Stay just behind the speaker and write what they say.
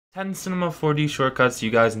10 Cinema 4D shortcuts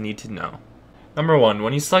you guys need to know. Number 1,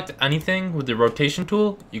 when you select anything with the rotation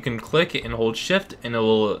tool, you can click and hold shift and it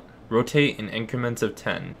will rotate in increments of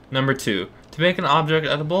 10. Number 2, to make an object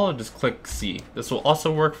editable, just click C. This will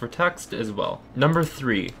also work for text as well. Number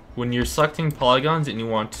 3, when you're selecting polygons and you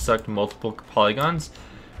want to select multiple polygons,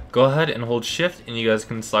 go ahead and hold shift and you guys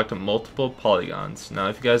can select multiple polygons. Now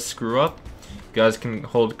if you guys screw up, you guys can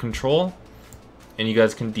hold control and you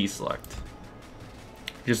guys can deselect.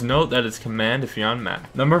 Just note that it's command if you're on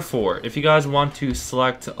Mac. Number 4, if you guys want to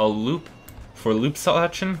select a loop, for loop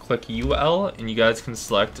selection, click UL and you guys can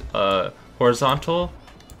select horizontal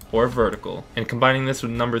or vertical. And combining this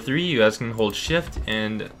with number 3, you guys can hold shift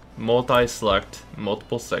and multi-select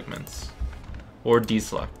multiple segments or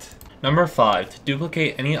deselect. Number 5, to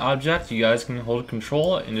duplicate any object, you guys can hold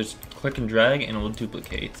control and just click and drag and it will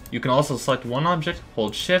duplicate. You can also select one object,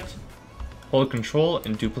 hold shift, hold control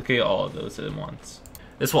and duplicate all of those at once.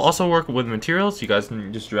 This will also work with materials. You guys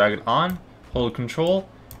can just drag it on, hold control,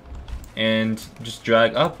 and just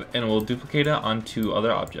drag up and it will duplicate it onto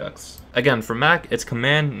other objects. Again, for Mac, it's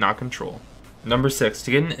command, not control. Number 6,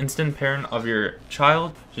 to get an instant parent of your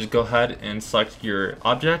child, just go ahead and select your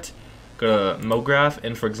object, go to MoGraph,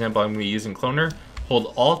 and for example, I'm going to be using Cloner,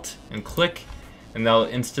 hold Alt and click, and that will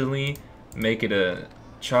instantly make it a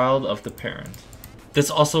child of the parent. This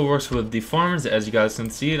also works with deformers. As you guys can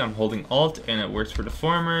see it, I'm holding Alt and it works for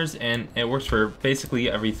deformers and it works for basically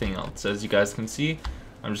everything else. As you guys can see,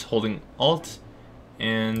 I'm just holding Alt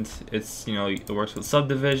and it's, it works with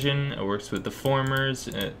subdivision, it works with deformers,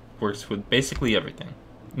 it works with basically everything.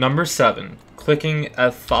 Number 7, clicking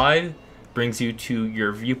F5 brings you to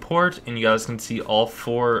your viewport and you guys can see all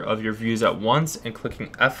 4 of your views at once, and clicking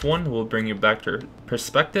F1 will bring you back to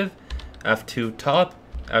perspective, F2 top,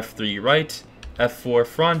 F3 right, F4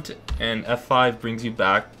 front, and F5 brings you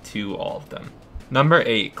back to all of them. Number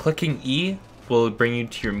 8, clicking E will bring you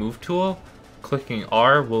to your move tool, clicking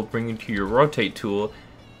R will bring you to your rotate tool,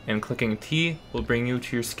 and clicking T will bring you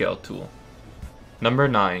to your scale tool. Number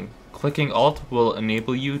 9, clicking Alt will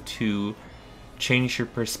enable you to change your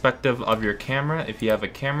perspective of your camera if you have a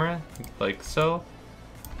camera, like so.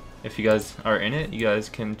 If you guys are in it, you guys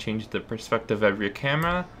can change the perspective of your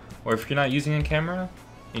camera, or if you're not using a camera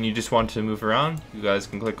and you just want to move around, you guys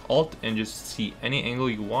can click Alt and just see any angle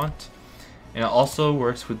you want. And it also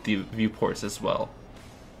works with the viewports as well.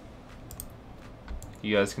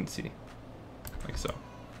 You guys can see, like so.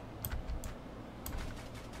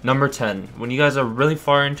 Number 10, when you guys are really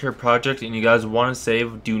far into your project and you guys want to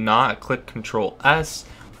save, do not click Control S.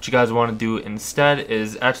 What you guys want to do instead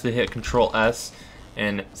is actually hit Control S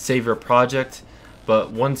and save your project.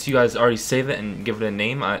 But once you guys already save it and give it a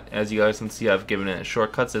name, as you guys can see, I've given it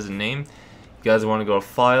shortcuts as a name. You guys want to go to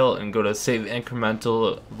File and go to Save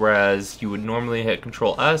Incremental, whereas you would normally hit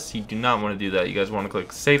Control S. You do not want to do that. You guys want to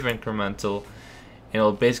click Save Incremental, and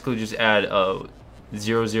it'll basically just add a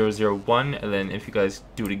 0001, and then if you guys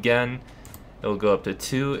do it again, it'll go up to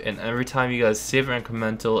 2, and every time you guys save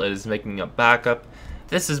incremental, it is making a backup.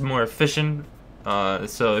 This is more efficient,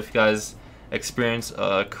 so if you guys experience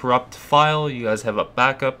a corrupt file, you guys have a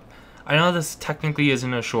backup. I know this technically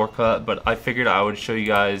isn't a shortcut, but I figured I would show you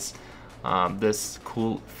guys this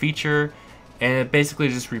cool feature, and it basically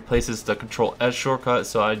just replaces the Control S shortcut,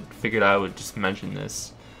 so I figured I would just mention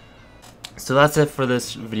this. So that's it for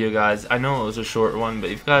this video, guys. I know it was a short one, but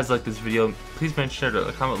if you guys like this video, please make sure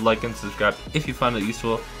to comment, like, and subscribe if you found it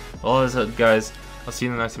useful. Well, as I said, guys, I'll see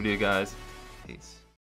you in the next video, guys. Peace.